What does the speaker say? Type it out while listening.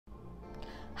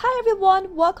Hi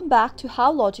everyone, welcome back to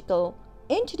How Logical.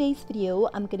 In today's video,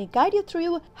 I'm gonna guide you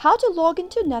through how to log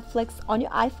into Netflix on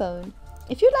your iPhone.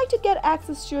 If you'd like to get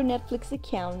access to your Netflix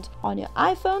account on your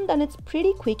iPhone, then it's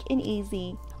pretty quick and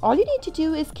easy. All you need to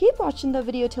do is keep watching the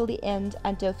video till the end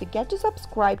and don't forget to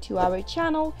subscribe to our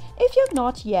channel if you've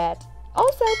not yet.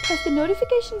 Also, press the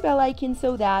notification bell icon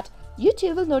so that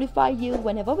YouTube will notify you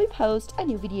whenever we post a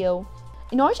new video.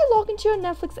 In order to log into your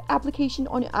Netflix application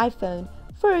on your iPhone,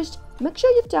 first, make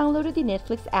sure you've downloaded the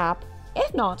Netflix app.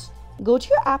 If not, go to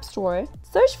your app store,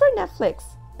 search for Netflix,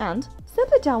 and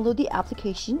simply download the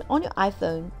application on your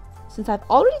iPhone. Since I've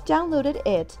already downloaded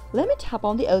it, let me tap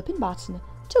on the Open button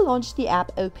to launch the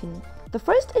app open. The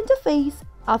first interface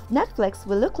of Netflix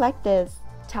will look like this.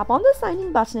 Tap on the Sign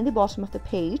In button at the bottom of the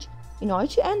page in order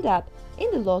to end up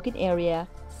in the login area.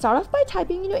 Start off by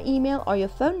typing in your email or your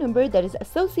phone number that is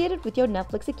associated with your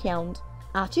Netflix account.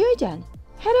 After you're done,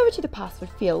 head over to the password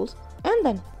field and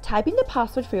then type in the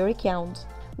password for your account.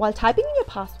 While typing in your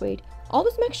password,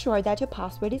 always make sure that your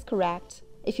password is correct.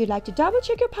 If you'd like to double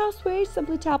check your password,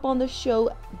 simply tap on the Show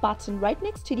button right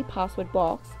next to the password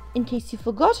box. In case you've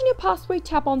forgotten your password,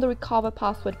 tap on the Recover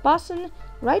Password button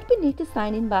right beneath the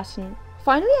Sign In button.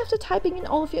 Finally, after typing in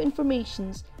all of your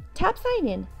information, tap Sign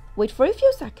In. Wait for a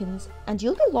few seconds and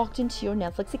you'll be logged into your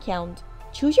Netflix account.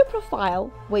 Choose your profile,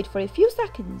 wait for a few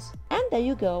seconds, and there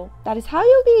you go. That is how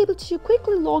you'll be able to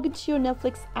quickly log into your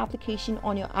Netflix application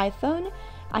on your iPhone.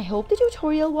 I hope the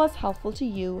tutorial was helpful to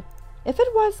you. If it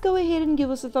was, go ahead and give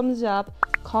us a thumbs up.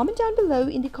 Comment down below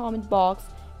in the comment box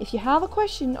if you have a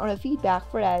question or a feedback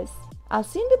for us. I'll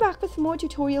soon be back with more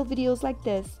tutorial videos like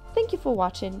this. Thank you for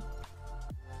watching.